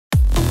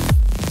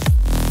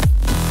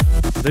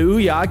the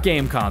OUYA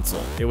game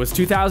console. It was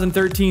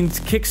 2013's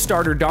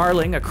Kickstarter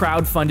darling, a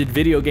crowd-funded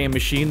video game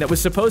machine that was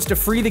supposed to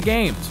free the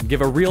games and give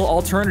a real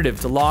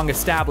alternative to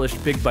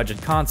long-established big-budget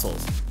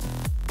consoles.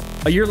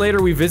 A year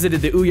later, we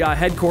visited the OUYA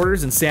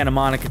headquarters in Santa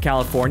Monica,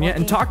 California,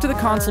 and talked to the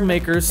console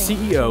maker's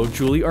CEO,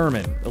 Julie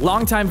Uhrman, a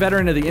longtime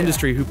veteran of the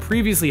industry who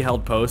previously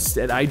held posts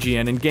at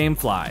IGN and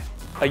Gamefly.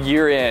 A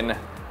year in,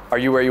 are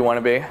you where you want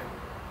to be?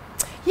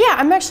 Yeah,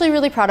 I'm actually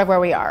really proud of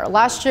where we are.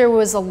 Last year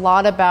was a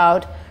lot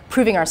about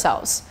proving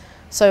ourselves.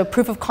 So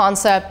proof of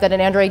concept that an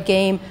Android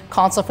game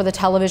console for the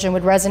television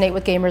would resonate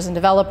with gamers and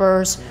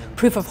developers,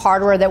 proof of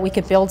hardware that we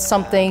could build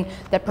something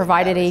that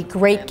provided a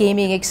great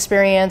gaming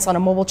experience on a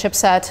mobile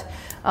chipset,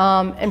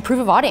 and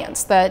proof of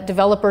audience, that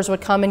developers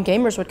would come and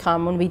gamers would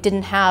come when we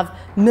didn't have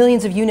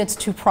millions of units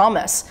to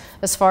promise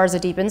as far as a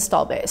deep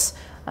install base.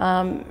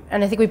 And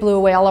I think we blew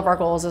away all of our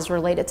goals as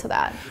related to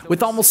that.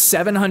 With almost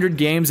 700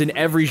 games in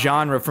every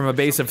genre from a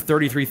base of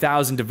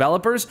 33,000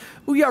 developers,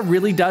 OUYA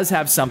really does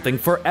have something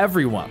for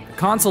everyone. The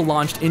console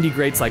launched indie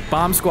greats like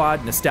Bomb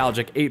Squad,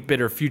 nostalgic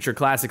 8-bitter Future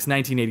Classics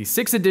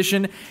 1986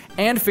 edition,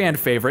 and fan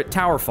favorite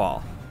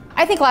Towerfall.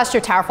 I think last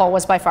year Towerfall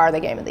was by far the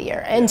game of the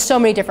year in so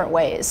many different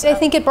ways. I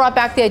think it brought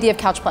back the idea of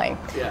couch playing,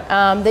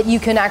 that you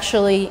can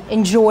actually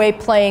enjoy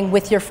playing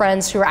with your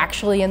friends who are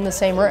actually in the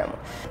same room.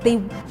 They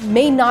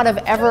may not have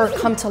ever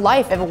come to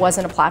life if it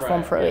wasn't a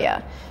platform for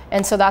OUYA.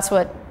 And so that's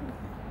what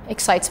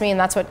excites me, and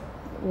that's what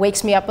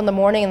wakes me up in the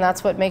morning, and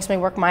that's what makes me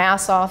work my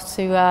ass off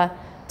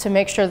to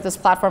make sure that this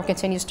platform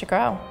continues to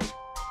grow.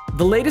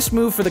 The latest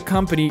move for the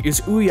company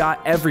is OUYA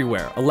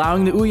Everywhere,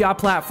 allowing the OUYA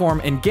platform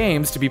and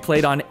games to be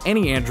played on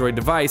any Android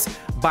device,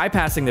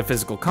 bypassing the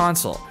physical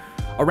console.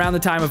 Around the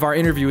time of our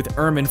interview with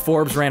Uhrman,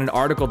 Forbes ran an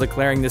article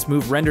declaring this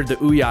move rendered the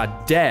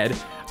OUYA dead.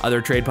 Other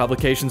trade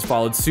publications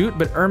followed suit,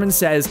 but Uhrman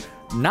says,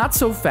 not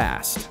so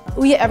fast.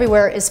 OUYA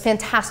Everywhere is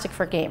fantastic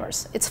for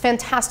gamers. It's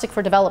fantastic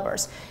for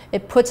developers.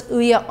 It puts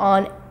OUYA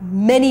on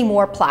many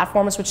more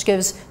platforms, which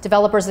gives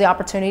developers the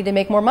opportunity to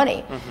make more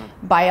money.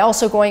 By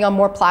also going on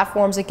more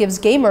platforms, it gives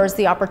gamers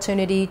the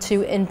opportunity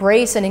to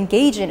embrace and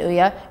engage in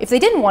OUYA if they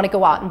didn't want to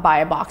go out and buy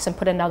a box and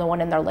put another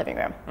one in their living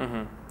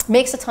room.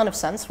 Makes a ton of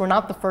sense. We're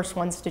not the first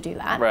ones to do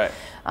that. Right.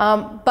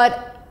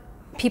 But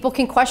people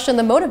can question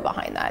the motive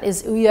behind that.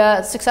 Is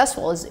OUYA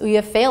successful? Is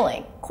OUYA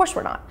failing? Of course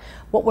we're not.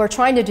 What we're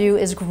trying to do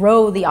is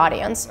grow the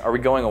audience. Are we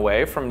going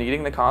away from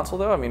needing the console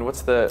though? I mean,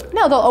 what's the...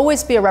 No, there'll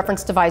always be a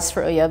reference device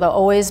for OUYA. There'll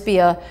always be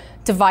a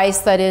device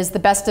that is the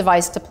best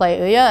device to play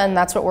OUYA, and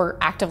that's what we're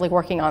actively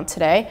working on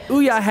today.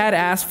 OUYA had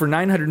asked for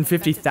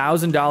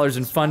 $950,000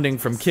 in funding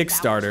from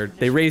Kickstarter.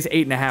 They raised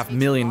 $8.5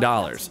 million.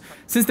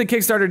 Since the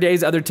Kickstarter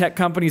days, other tech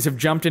companies have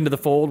jumped into the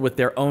fold with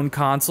their own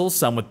consoles,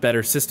 some with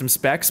better system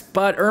specs,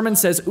 but Uhrman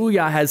says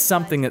OUYA has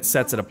something that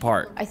sets it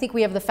apart. I think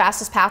we have the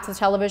fastest path to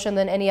television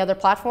than any other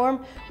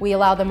platform. We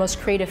allow the most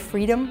creative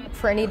freedom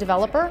for any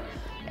developer,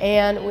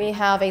 and we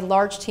have a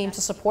large team to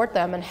support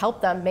them and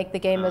help them make the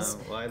game as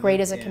great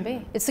as it can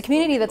be. It's the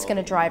community that's going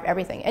to drive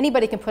everything.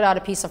 Anybody can put out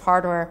a piece of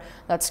hardware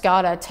that's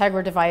got a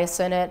Tegra device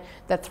in it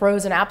that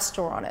throws an app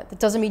store on it. That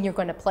doesn't mean you're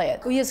going to play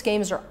it. OUYA's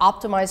games are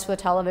optimized for the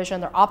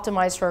television, they're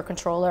optimized for a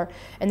controller,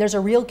 and there's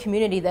a real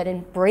community that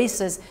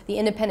embraces the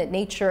independent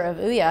nature of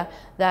OUYA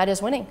that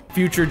is winning.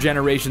 Future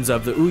generations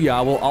of the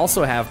OUYA will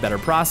also have better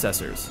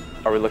processors.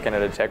 Are we looking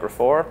at a Tegra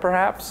 4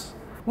 perhaps?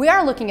 We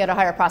are looking at a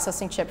higher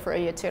processing chip for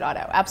OUYA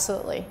 2.0,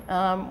 absolutely.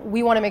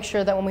 We want to make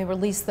sure that when we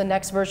release the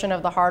next version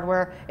of the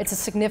hardware, it's a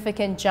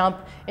significant jump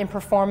in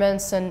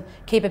performance and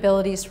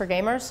capabilities for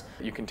gamers.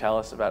 You can tell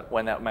us about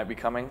when that might be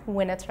coming?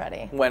 When it's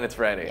ready. When it's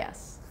ready?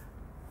 Yes.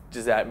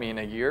 Does that mean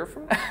a year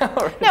from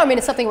now? No, I mean,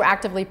 it's something we're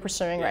actively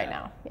pursuing right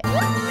now.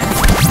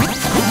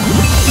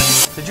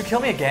 Did you kill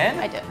me again?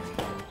 I did.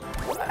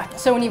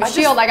 So when you have a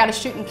shield, I got to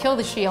shoot and kill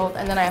the shield,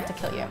 and then I have to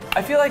kill you.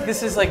 I feel like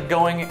this is like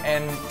going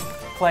and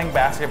playing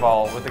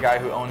basketball with the guy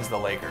who owns the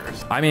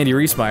Lakers. I'm Andy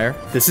Reesmeyer.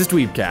 This is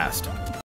DweebCast.